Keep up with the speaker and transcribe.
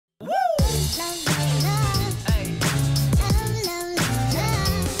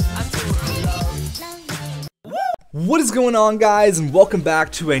What is going on, guys, and welcome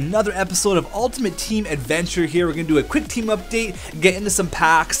back to another episode of Ultimate Team Adventure. Here we're going to do a quick team update, get into some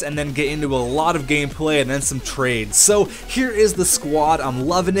packs, and then get into a lot of gameplay and then some trades. So here is the squad. I'm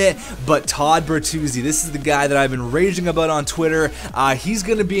loving it, but Todd Bertuzzi, this is the guy that I've been raging about on Twitter. He's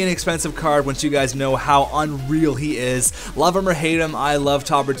going to be an expensive card once you guys know how unreal he is. Love him or hate him, I love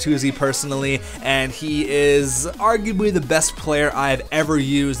Todd Bertuzzi personally, and he is arguably the best player I've ever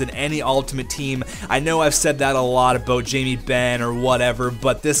used in any Ultimate Team. I know I've said that a lot about Jamie Benn or whatever,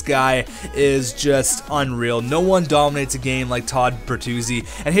 but this guy is just unreal. No one dominates a game like Todd Bertuzzi.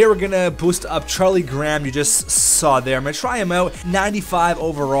 And here we're gonna boost up Charlie Graham. You just saw there. I'm gonna try him out. 95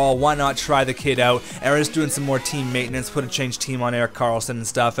 overall. Why not try the kid out? And we're just doing some more team maintenance. Put a change team on Eric Carlson and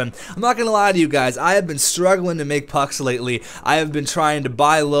stuff. And I'm not gonna lie to you guys, I have been struggling to make pucks lately. I have been trying to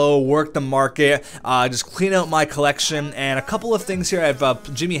buy low, work the market, just clean out my collection. And a couple of things here. I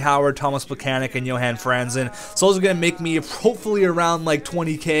have Jimmy Howard, Thomas Plekanec, and Johan Franzen. So those are going to make me hopefully around like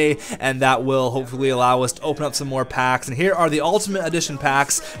 20k, and that will hopefully allow us to open up some more packs. And here are the Ultimate Edition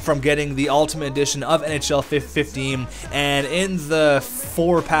packs from getting the Ultimate Edition of NHL 15. And in the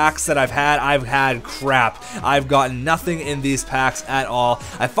 4 packs that I've had crap. I've gotten nothing in these packs at all.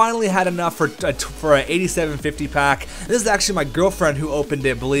 I finally had enough for an 8750 pack. This is actually my girlfriend who opened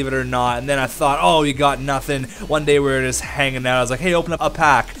it, believe it or not. And then I thought, oh, you got nothing. One day we were just hanging out. I was like, hey, open up a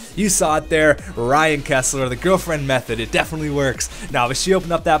pack. You saw it there, Ryan Kessler, the girlfriend method. It definitely works. Now, but she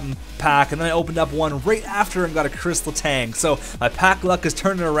opened up that pack, and then I opened up one right after and got a Crystal Tang. So my pack luck is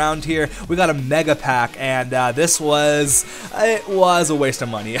turning around here. We got a mega pack, and this was a waste of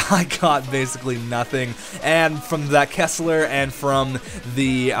money. I got basically nothing. And from that Kessler and from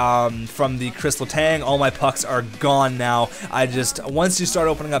the Crystal Tang, all my pucks are gone now. Once you start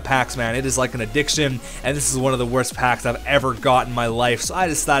opening up packs, man, it is like an addiction, and this is one of the worst packs I've ever got in my life. So I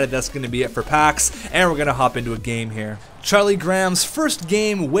decided that's going to be it for packs, and we're going to hop into a game here. Charlie Graham's first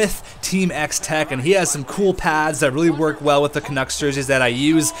game with Team xTech, and he has some cool pads that really work well with the Canucks jerseys that I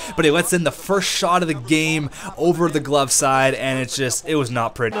use, but he lets in the first shot of the game over the glove side, and it was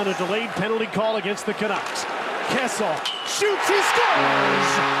not pretty. On a delayed penalty call against the Canucks. Kessel shoots, he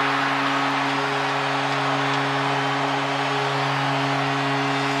scores!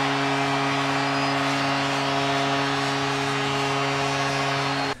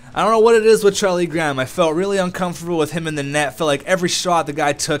 I don't know what it is with Charlie Graham. I felt really uncomfortable with him in the net. Felt like every shot the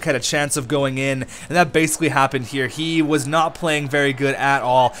guy took had a chance of going in, and that basically happened here. He was not playing very good at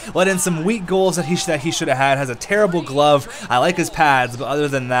all. Let in some weak goals that he should have had. Has a terrible glove. I like his pads, but other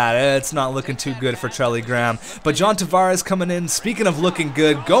than that, it's not looking too good for Charlie Graham. But John Tavares coming in. Speaking of looking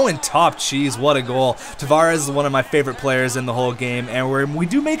good, going top cheese. What a goal. Tavares is one of my favorite players in the whole game, and we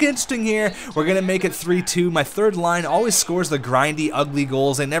do make it interesting here. We're going to make it 3-2. My third line always scores the grindy, ugly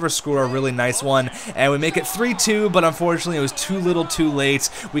goals. They never score a really nice one, and we make it 3-2, but unfortunately it was too little too late.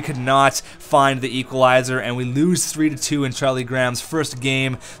 We could not find the equalizer, and we lose 3-2 in Charlie Graham's first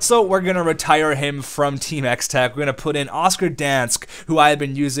game. So we're gonna retire him from Team xTech. We're gonna put in Oscar Dansk, who I have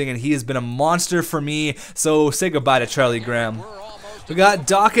been using, and he has been a monster for me. So say goodbye to Charlie Graham. We got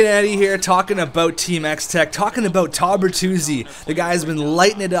Doc and Eddie here talking about Team xTech, talking about Todd Bertuzzi. The guy's been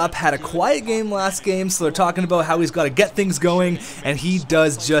lighting it up, had a quiet game last game, so they're talking about how he's got to get things going, and he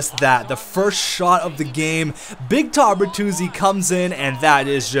does just that. The first shot of the game, big Todd Bertuzzi comes in, and that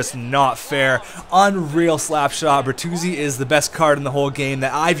is just not fair. Unreal slap shot. Bertuzzi is the best card in the whole game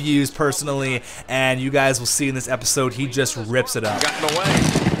that I've used personally, and you guys will see in this episode, he just rips it up. Gotten away,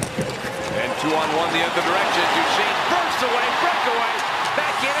 and 2-on-1 the other direction. Duchesne bursts away, breakaway.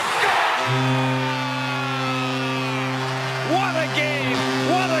 Back in it, goal! What a game!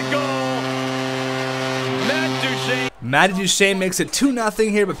 What a goal! Matt Duchesne. Matty Duchesne makes it 2-0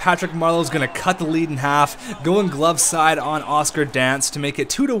 here, but Patrick Marleau's going to cut the lead in half, going glove side on Oscar Dansk to make it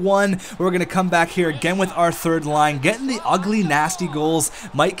 2-1. We're going to come back here again with our third line, getting the ugly, nasty goals.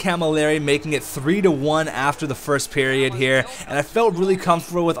 Mike Camilleri making it 3-1 after the first period here, and I felt really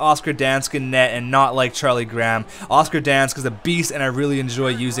comfortable with Oscar Dansk in net and not like Charlie Graham. Oscar Dansk is a beast, and I really enjoy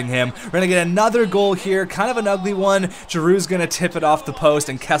using him. We're going to get another goal here, kind of an ugly one. Giroux's going to tip it off the post,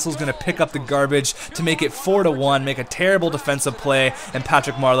 and Kessel's going to pick up the garbage to make it 4-1, make a terrible defensive play, and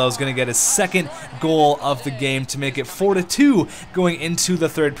Patrick Marleau is going to get his second goal of the game to make it 4-2 going into the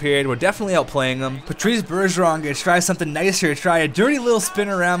third period. We're definitely outplaying them. Patrice Bergeron going to try something nice here, try a dirty little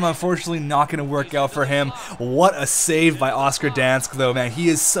spinorama. Unfortunately, not going to work out for him. What a save by Oscar Dansk, though, man. He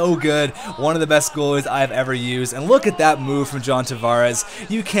is so good. One of the best goalies I've ever used. And look at that move from John Tavares.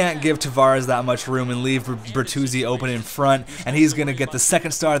 You can't give Tavares that much room and leave Bertuzzi open in front, and he's going to get the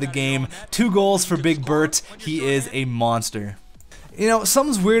second star of the game. 2 goals for Big Bert. He is a monster. You know,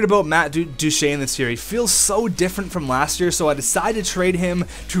 something's weird about Matt Duchene this year. He feels so different from last year, so I decided to trade him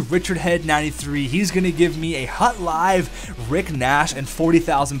to Richard Head 93. He's going to give me a Hut Live Rick Nash and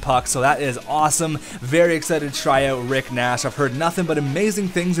 40,000 pucks, so that is awesome. Very excited to try out Rick Nash. I've heard nothing but amazing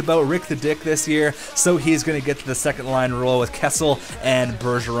things about Rick the Dick this year, so he's going to get to the second line role with Kessel and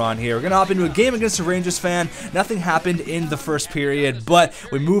Bergeron here. We're going to hop into a game against a Rangers fan. Nothing happened in the first period, but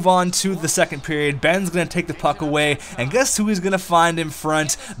we move on to the second period. Ben's going to take the puck away, and guess who he's going to find in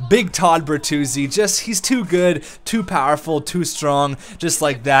front? Big Todd Bertuzzi. He's too good, too powerful, too strong. Just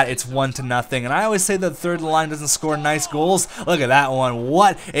like that, it's 1-0. And I always say that the third line doesn't score nice goals. Look at that one.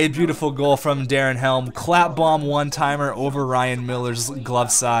 What a beautiful goal from Darren Helm. Clap bomb one-timer over Ryan Miller's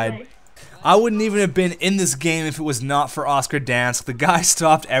glove side. I wouldn't even have been in this game if it was not for Oscar Dansk. The guy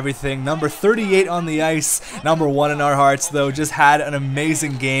stopped everything. Number 38 on the ice, number 1 in our hearts, though. Just had an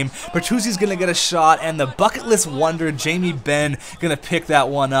amazing game. Bertuzzi's going to get a shot, and the bucket list wonder, Jamie Benn, going to pick that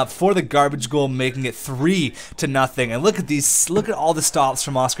one up for the garbage goal, making it 3-0. And look at these, look at all the stops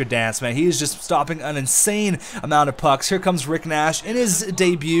from Oscar Dansk, man. He is just stopping an insane amount of pucks. Here comes Rick Nash in his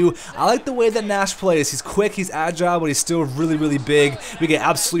debut. I like the way that Nash plays. He's quick, he's agile, but he's still really, really big. We get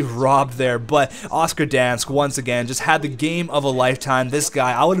absolutely robbed there. But Oscar Dansk, once again, just had the game of a lifetime. This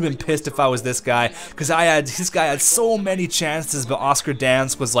guy, I would have been pissed if I was this guy, because this guy had so many chances, but Oscar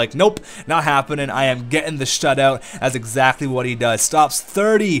Dansk was like, nope, not happening. I am getting the shutout. That's exactly what he does. Stops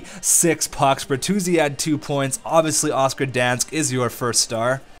 36 pucks. Bertuzzi had 2 points. Obviously, Oscar Dansk is your first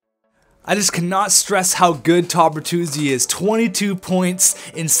star. I just cannot stress how good Todd Bertuzzi is. 22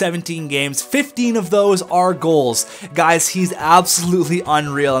 points in 17 games. 15 of those are goals. Guys, he's absolutely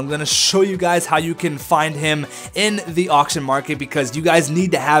unreal. I'm going to show you guys how you can find him in the auction market, because you guys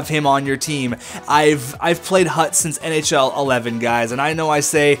need to have him on your team. I've played Hut since NHL 11, guys, and I know I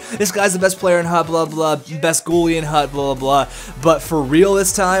say this guy's the best player in Hut, blah, blah, best goalie in Hut, blah, blah, blah. But for real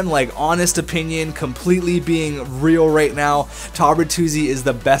this time, like, honest opinion, completely being real right now, Todd Bertuzzi is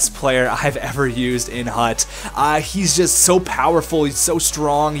the best player I've ever used in Hut. He's just so powerful, he's so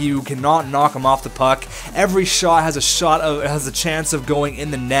strong, you cannot knock him off the puck. Every shot has a chance of going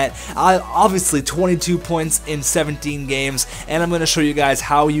in the net. Obviously 22 points in 17 games, and I'm going to show you guys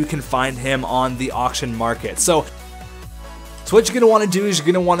how you can find him on the auction market. So what you're going to want to do is you're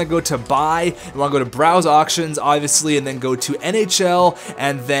going to want to go to buy, you want to go to browse auctions, obviously, and then go to NHL,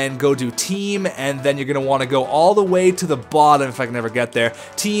 and then go to team, and then you're going to want to go all the way to the bottom, if I can ever get there,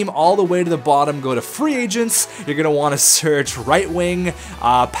 team, all the way to the bottom, go to free agents. You're going to want to search right wing,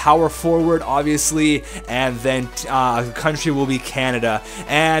 power forward, obviously, and then country will be Canada,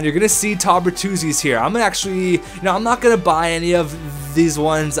 and you're going to see Todd Bertuzzi's here. I'm actually, I'm not going to buy any of these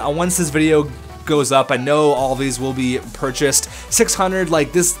ones once this video goes up. I know all these will be purchased. 600,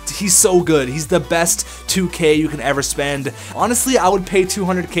 like this, he's so good. He's the best 2K you can ever spend. Honestly, I would pay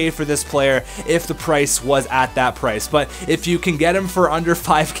 200K for this player if the price was at that price. But if you can get him for under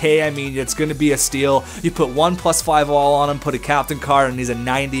 5K, I mean, it's going to be a steal. You put 1+5 all on him, put a captain card, and he's a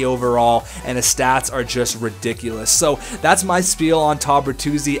 90 overall, and his stats are just ridiculous. So that's my spiel on Todd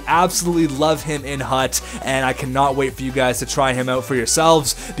Bertuzzi. Absolutely love him in Hut, and I cannot wait for you guys to try him out for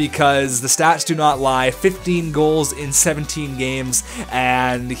yourselves, because the stats do not lie. 15 goals in 17 games,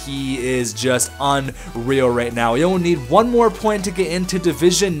 and he is just unreal right now. You only need one more point to get into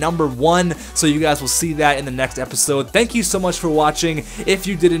division number 1, so you guys will see that in the next episode. Thank you so much for watching. If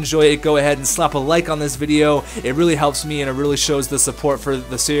you did enjoy it, go ahead and slap a like on this video. It really helps me, and it really shows the support for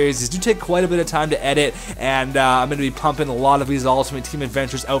the series. These do take quite a bit of time to edit, and I'm going to be pumping a lot of these Ultimate Team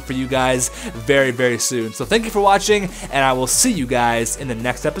adventures out for you guys very, very soon. So thank you for watching, and I will see you guys in the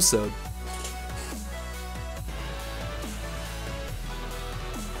next episode.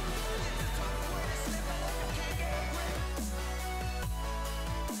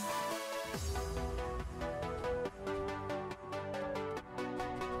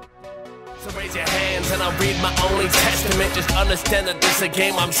 So raise your hands and I'll read my only testament. Just understand that this is a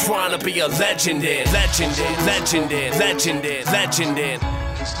game I'm trying to be a legend in. Legend in, legend in, legend in, legend in.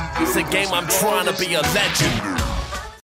 It's a game I'm trying to be a legend.